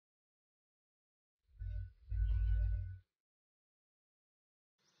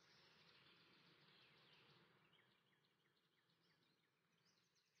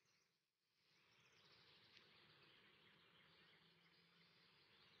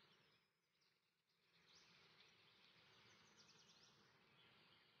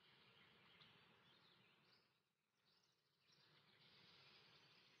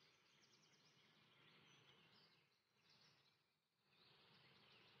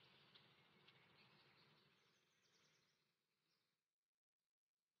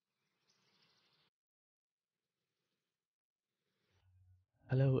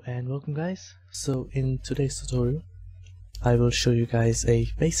Hello and welcome guys. So in today's tutorial I will show you guys a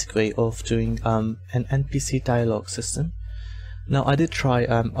basic way of doing an NPC dialog system. Now I did try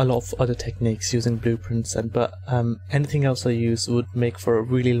a lot of other techniques using blueprints but anything else I use would make for a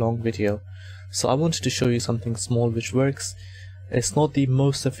really long video. So I wanted to show you something small which works. It's not the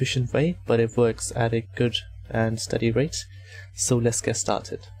most efficient way, but it works at a good and steady rate. So let's get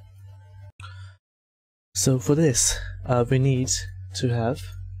started. So for this we need to have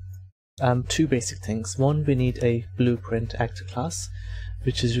two basic things. One, we need a blueprint actor class,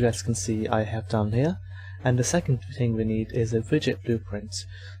 which as you guys can see I have down here, and the second thing we need is a widget blueprint.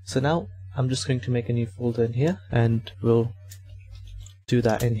 So now I'm just going to make a new folder in here and we'll do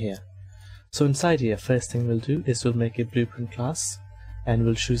that in here. So inside here, first thing we'll do is we'll make a blueprint class and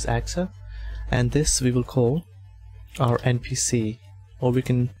we'll choose actor, and this we will call our NPC, or we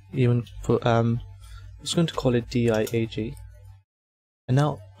can even put I'm just going to call it DIAG. And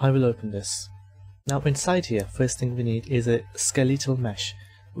now I will open this. Now inside here, first thing we need is a skeletal mesh,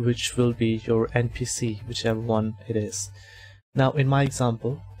 which will be your NPC, whichever one it is. Now in my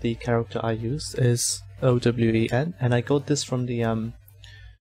example, the character I use is OWEN, and I got this from the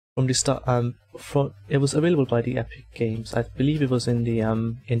start. It was available by the Epic Games. I believe it was in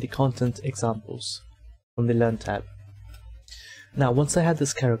the content examples from the Learn tab. Now once I had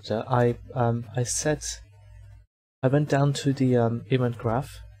this character, I went down to the event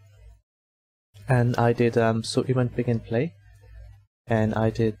graph and I did so event begin play, and I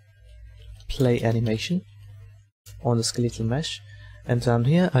did play animation on the skeletal mesh, and down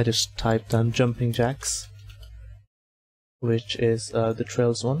here I just typed jumping jacks, which is the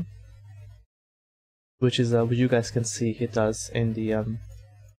trails one, which is what you guys can see it does in the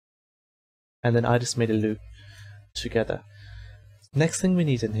and then I just made a loop together. Next thing we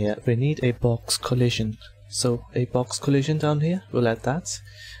need in here, we need a box collision. So a box collision down here, we'll add that.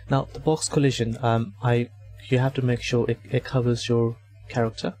 Now the box collision, you have to make sure it covers your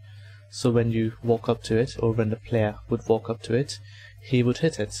character. So when you walk up to it, or when the player would walk up to it, he would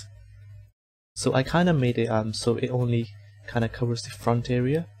hit it. So I kind of made it so it only kind of covers the front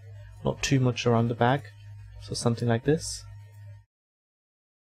area, not too much around the back. So something like this.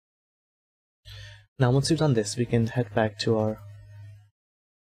 Now once we've done this, we can head back to our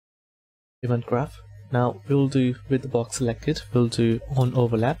event graph. Now we'll do, with the box selected, we'll do on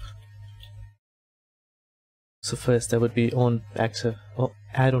overlap. So first there would be on actor or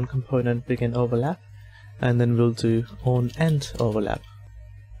add on component begin overlap, and then we'll do on end overlap.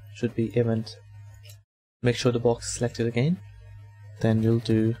 Should be event. Make sure the box is selected again. Then we'll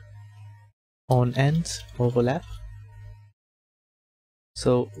do on end overlap.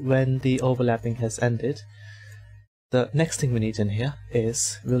 So when the overlapping has ended, the next thing we need in here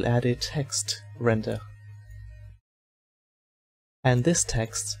is we'll add a text render, and this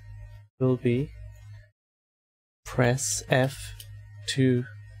text will be press F to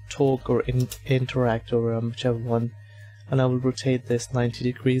talk or interact, or whichever one, and I will rotate this 90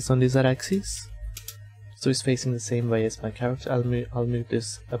 degrees on the z-axis so it's facing the same way as my character. I'll move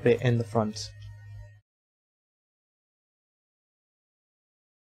this a bit in the front.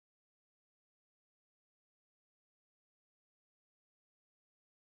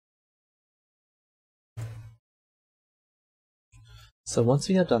 So once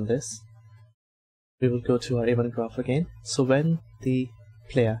we have done this, we will go to our event graph again. So when the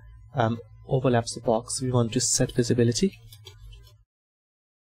player overlaps the box, we want to set visibility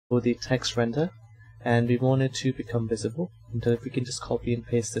for the text render, and we want it to become visible. And we can just copy and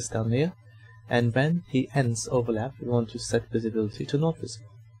paste this down here. And when he ends overlap, we want to set visibility to not visible.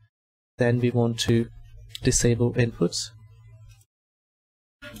 Then we want to disable input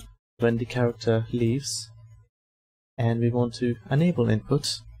when the character leaves, and we want to enable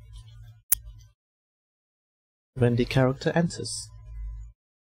input when the character enters.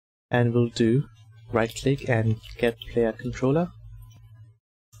 And we'll do right click and get player controller,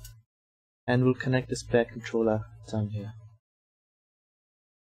 and we'll connect this player controller down here.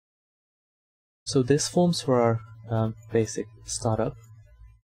 So this forms for our basic startup.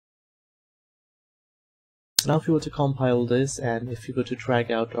 So now if you were to compile this, and if you were to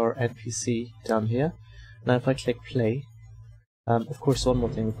drag out our NPC down here, now if I click play, of course one more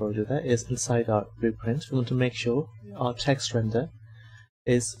thing before we do that is inside our blueprint we want to make sure our text render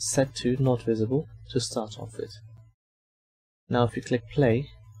is set to not visible to start off with. Now if you click play,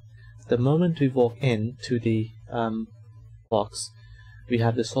 the moment we walk in to the box, we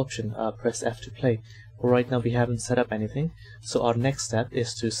have this option, press F to play. But right now we haven't set up anything, so our next step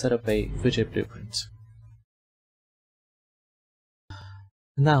is to set up a widget blueprint.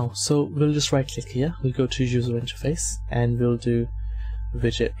 Now, so we'll just right click here, we'll go to user interface, and we'll do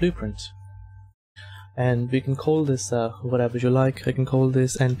widget blueprint. And we can call this whatever you like. I can call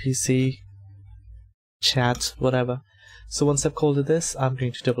this NPC chat, whatever. So once I've called it this, I'm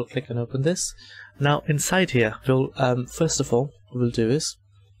going to double click and open this. Now inside here, we'll first of all, what we'll do is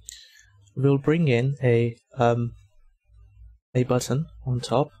we'll bring in a button on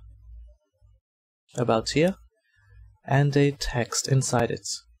top about here and a text inside it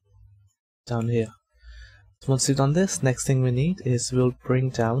down here. So once we've done this, next thing we need is we'll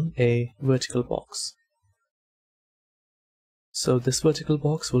bring down a vertical box. So this vertical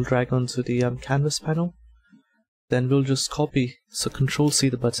box will drag onto the canvas panel. Then we'll just copy, so Control C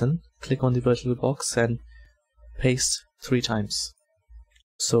the button, click on the vertical box and paste 3 times.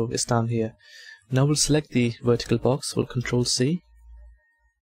 So it's down here. Now we'll select the vertical box, we'll Control C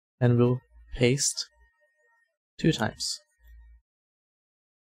and we'll paste 2 times.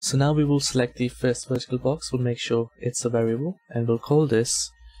 So now we will select the first vertical box, we'll make sure it's a variable and we'll call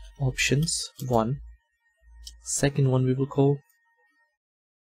this options1. Second one we will call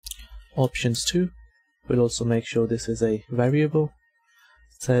options2. We'll also make sure this is a variable.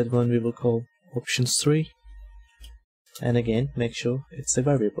 Third one we will call options3, and again make sure it's a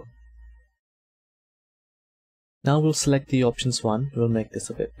variable. Now we'll select the options1, we'll make this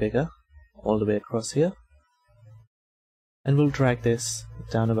a bit bigger all the way across here, and we'll drag this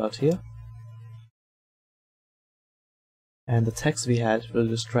down about here, and the text we had, we'll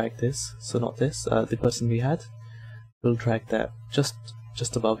just drag this, so not this, the button we had, we'll drag that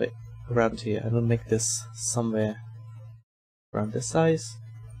just above it around here, and we'll make this somewhere around this size.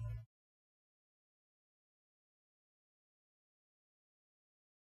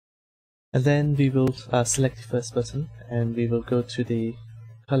 And then we will select the first button and we will go to the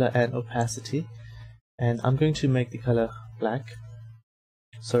color and opacity, and I'm going to make the color black.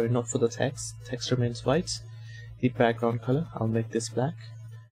 Sorry, not for the text remains white. The background color, I'll make this black,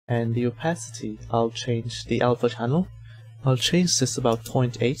 and the opacity, I'll change the alpha channel. I'll change this about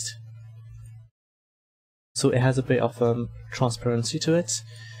 0.8. So it has a bit of transparency to it,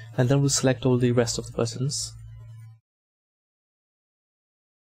 and then we'll select all the rest of the buttons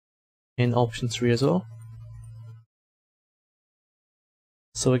in option 3 as well.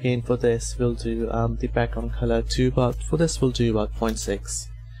 So again for this we'll do the background color to about, for this we'll do about 0.6,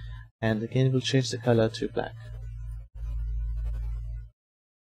 and again we'll change the color to black.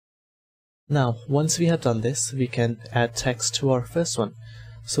 Now once we have done this, we can add text to our first one.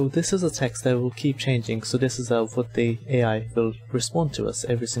 So this is a text that will keep changing, so this is what the AI will respond to us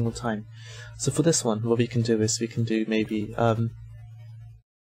every single time. So for this one, what we can do is we can do maybe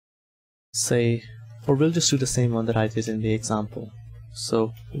say, or we'll just do the same one that I did in the example.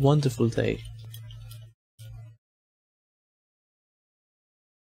 So wonderful day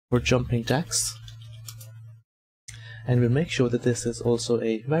for jumping jacks, and we'll make sure that this is also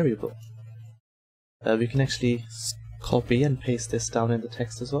a variable. We can actually copy and paste this down in the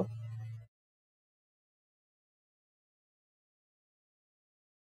text as well.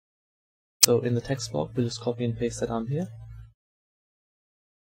 So in the text block, we'll just copy and paste that down here.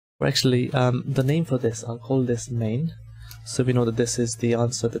 Or actually, the name for this, I'll call this main, so we know that this is the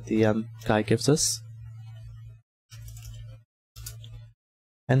answer that the guy gives us.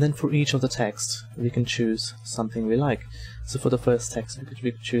 And then for each of the text, we can choose something we like. So for the first text,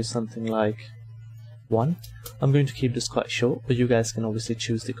 we could choose something like 1. I'm going to keep this quite short, but you guys can obviously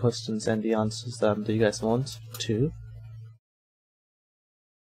choose the questions and the answers that you guys want. 2.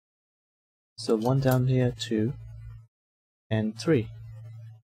 So 1 down here, 2, and 3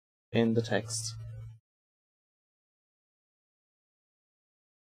 in the text.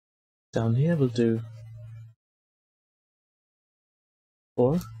 Down here we'll do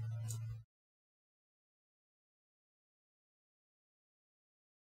 4,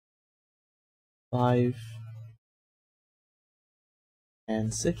 5,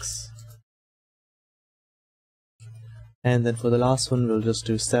 and 6, and then for the last one we'll just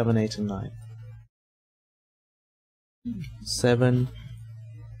do 7, 8, and 9. 7,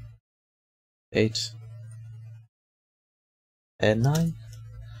 8, and 9.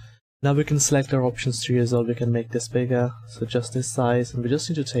 Now we can select our options 3 as well. We can make this bigger, so just this size, and we just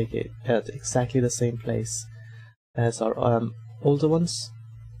need to take it at exactly the same place as our older ones.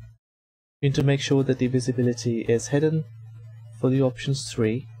 We need to make sure that the visibility is hidden for the options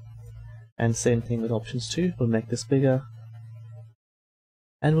 3, and same thing with options 2. We'll make this bigger,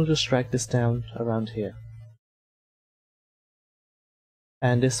 and we'll just drag this down around here.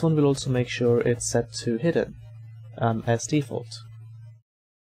 And this one will also make sure it's set to hidden as default.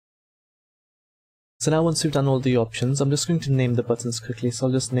 So now once we've done all the options, I'm just going to name the buttons quickly, so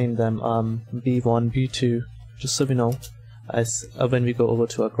I'll just name them B1, B2, just so we know as when we go over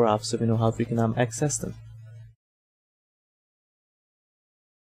to our graph, so we know how we can access them.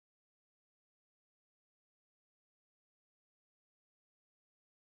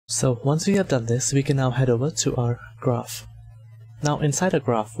 So once we have done this, we can now head over to our graph. Now inside our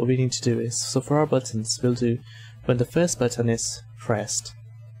graph, what we need to do is, so for our buttons, we'll do, when the first button is pressed,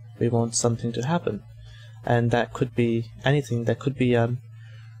 we want something to happen. And that could be anything. That could be,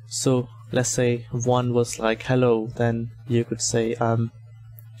 so let's say one was like hello, then you could say,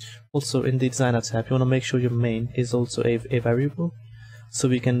 also in the designer tab, you want to make sure your main is also a variable. So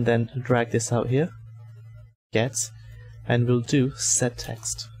we can then drag this out here, get, and we'll do set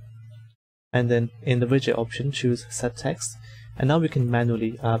text. And then in the widget option, choose set text. And now we can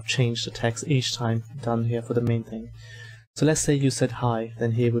manually change the text each time down here for the main thing. So let's say you said hi,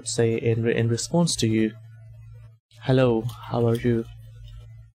 then he would say in response to you, hello, how are you?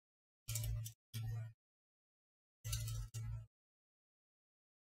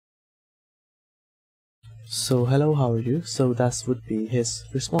 So hello, how are you? So that would be his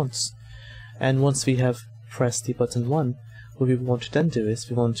response. And once we have pressed the button 1, what we want to then do is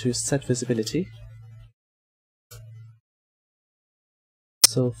we want to set visibility.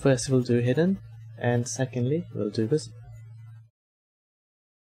 So first we'll do hidden, and secondly we'll do visible.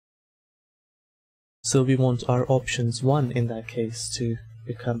 So we want our options 1 in that case to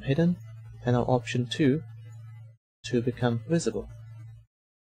become hidden, and our option 2 to become visible.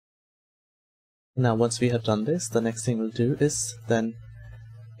 Now once we have done this, the next thing we'll do is then,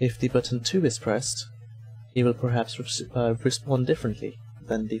 if the button 2 is pressed, he will perhaps respond differently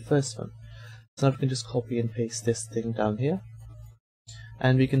than the first one. So now we can just copy and paste this thing down here,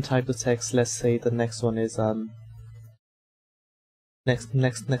 and we can type the text. Let's say the next one is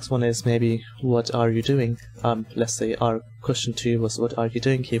next one is maybe what are you doing. Let's say our question 2 was what are you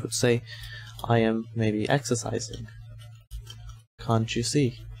doing. He would say I am maybe exercising. Can't you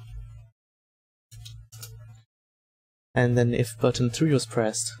see? And then if button 3 was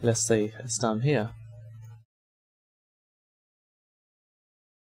pressed, let's say it's down here.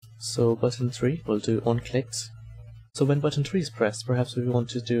 So button 3 will do on clicked. So when button 3 is pressed, perhaps what we want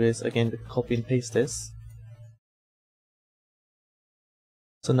to do is again copy and paste this.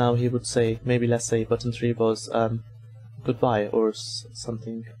 So now he would say, maybe let's say button 3 was goodbye or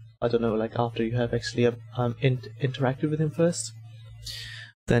something, I don't know, like after you have actually interacted with him first,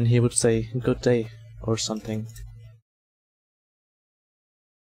 then he would say good day or something.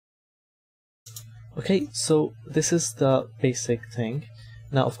 Okay, so this is the basic thing.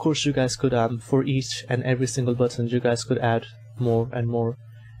 Now of course you guys could for each and every single button you guys could add more and more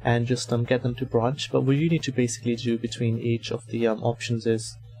and just get them to branch, but what you need to basically do between each of the options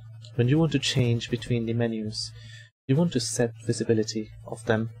is, when you want to change between the menus, you want to set visibility of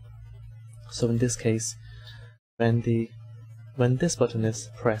them. So in this case, when this button is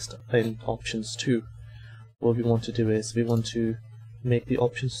pressed in options 2, what we want to do is we want to make the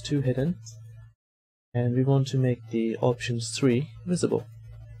options 2 hidden, and we want to make the options 3 visible.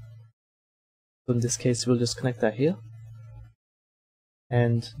 So in this case we'll just connect that here,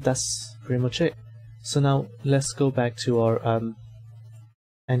 and that's pretty much it. So now let's go back to our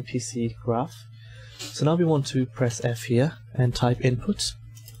NPC graph. So now we want to press F here and type input,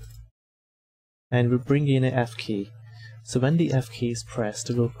 and we'll bring in an F key. So when the F key is pressed,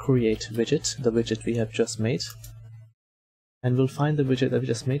 it will create widget, the widget we have just made, and we'll find the widget that we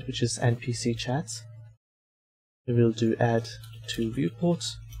just made, which is NPC chat. We will do add to viewport.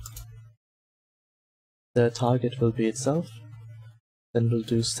 The target will be itself. Then we'll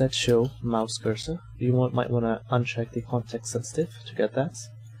do set show mouse cursor. You might want to uncheck the context sensitive to get that.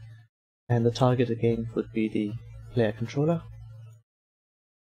 And the target again would be the player controller.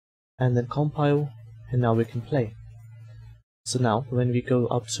 And then compile, and now we can play. So now when we go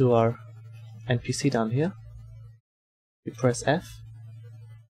up to our NPC down here, we press F.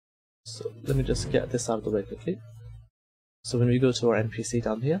 So let me just get this out of the way quickly. So when we go to our NPC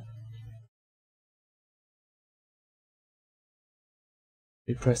down here,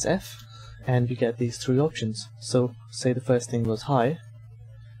 we press F and we get these 3 options. So say the first thing was hi,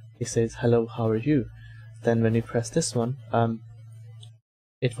 he says hello, how are you? Then when we press this one,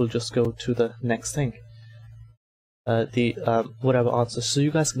 it will just go to the next thing, whatever answer. So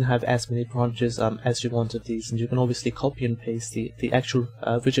you guys can have as many branches as you want of these, and you can obviously copy and paste the actual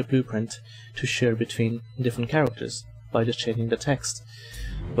widget blueprint to share between different characters by just changing the text.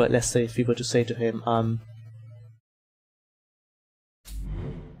 But let's say if we were to say to him,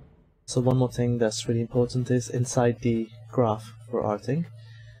 so one more thing that's really important is inside the graph for our thing.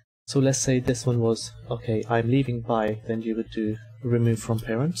 So let's say this one was, okay, I'm leaving by, then you would do remove from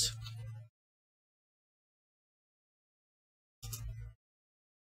parent.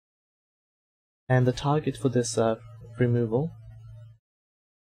 And the target for this removal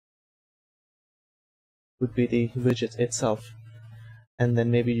would be the widget itself. And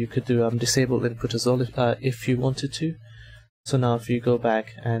then maybe you could do disable input as well if you wanted to. So now if you go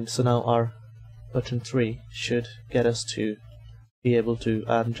back, and so now our button 3 should get us to be able to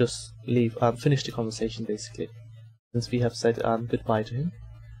just leave, finish the conversation basically, since we have said goodbye to him.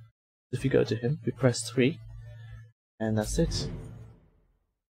 If you go to him, we press 3, and that's it.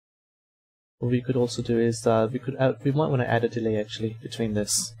 What we could also do is we might want to add a delay actually between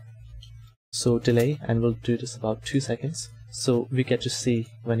this. So delay, and we'll do this about 2 seconds, so we get to see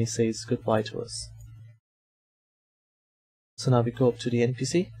when he says goodbye to us. So now we go up to the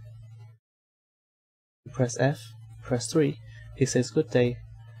NPC, we press F, press 3, he says good day,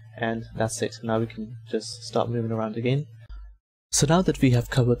 and that's it. Now we can just start moving around again. So now that we have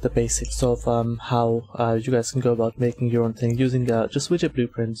covered the basics of how you guys can go about making your own thing using just widget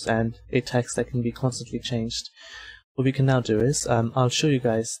blueprints and a text that can be constantly changed, what we can now do is I'll show you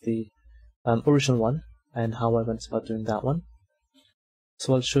guys the original one and how I went about doing that one.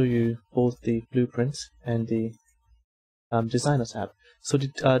 So I'll show you both the blueprint and the designer tab. So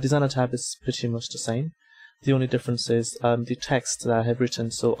the designer tab is pretty much the same. The only difference is the text that I have written,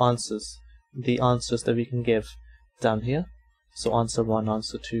 so answers, the answers that we can give down here. So answer 1,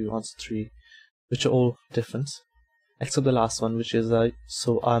 answer 2, answer 3, which are all different, except the last one, which is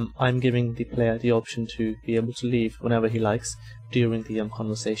I'm giving the player the option to be able to leave whenever he likes during the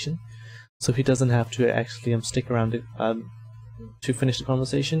conversation. So he doesn't have to actually stick around to finish the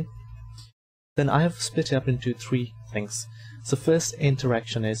conversation. Then I have split it up into 3 things. So first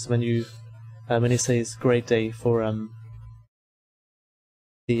interaction is when you when he says great day for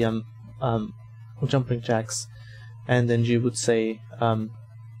the jumping jacks, and then you would say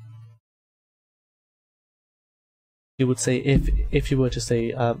if you were to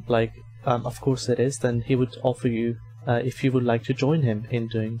say of course it is, then he would offer you if you would like to join him in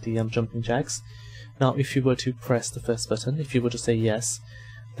doing the jumping jacks. Now if you were to press the first button, if you were to say yes,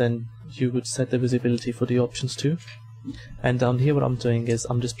 then you would set the visibility for the options too. And down here what I'm doing is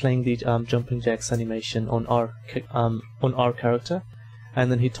I'm just playing the jumping jacks animation on our character,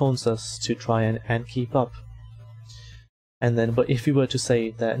 and then he taunts us to try and keep up. And then, but if you were to say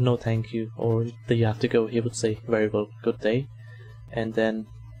that no thank you, or that you have to go, he would say very well, good day. And then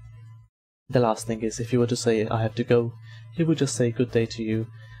the last thing is if you were to say I have to go, he would just say good day to you.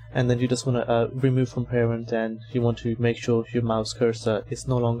 And then you just want to remove from parent, and you want to make sure your mouse cursor is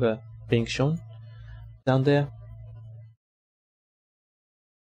no longer being shown down there.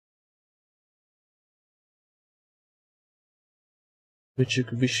 Which you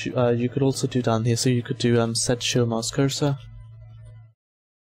could also do down here. So you could do set show mouse cursor.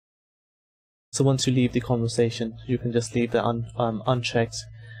 So once you leave the conversation, you can just leave that unchecked,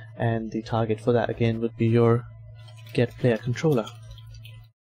 and the target for that again would be your get player controller.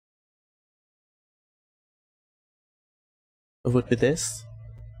 It would be this.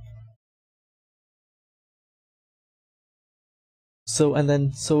 So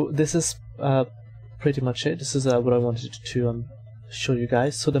this is pretty much it. This is what I wanted to show you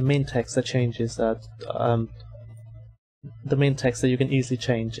guys. So the main text that changes the main text that you can easily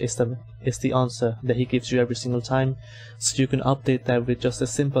change is the answer that he gives you every single time. So you can update that with just a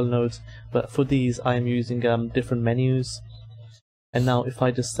simple note, but for these I am using different menus. And now if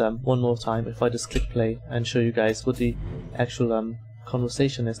I just one more time, if I just click play and show you guys what the actual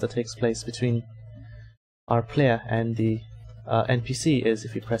conversation is that takes place between our player and the NPC is,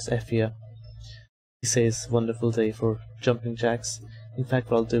 if you press F here, he says wonderful day for jumping jacks. In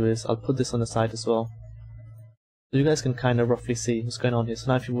fact, what I'll do is I'll put this on the side as well, so you guys can kind of roughly see what's going on here. So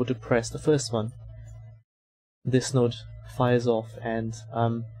now if you were to press the first one, this node fires off, and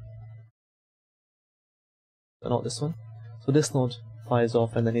not this one. So this node fires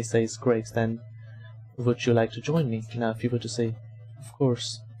off, and then he says great, then would you like to join me? Now if you were to say of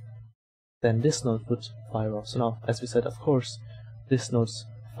course, then this node would fire off. So now, as we said, of course, this node's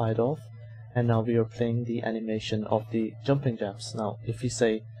fired off, and now we are playing the animation of the jumping jacks. Now if you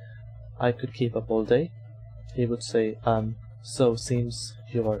say I could keep up all day, he would say so seems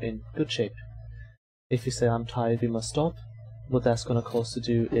you are in good shape. If you say I'm tired, we must stop, what that's going to cause to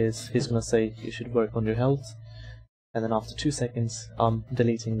do is he's going to say you should work on your health, and then after 2 seconds I'm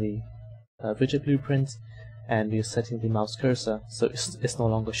deleting the widget blueprint, and we're setting the mouse cursor so it's no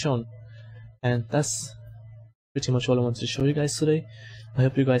longer shown. And that's pretty much all I wanted to show you guys today. I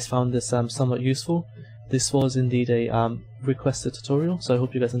hope you guys found this somewhat useful. This was indeed a requested tutorial, so I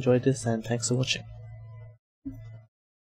hope you guys enjoyed this, and thanks for watching.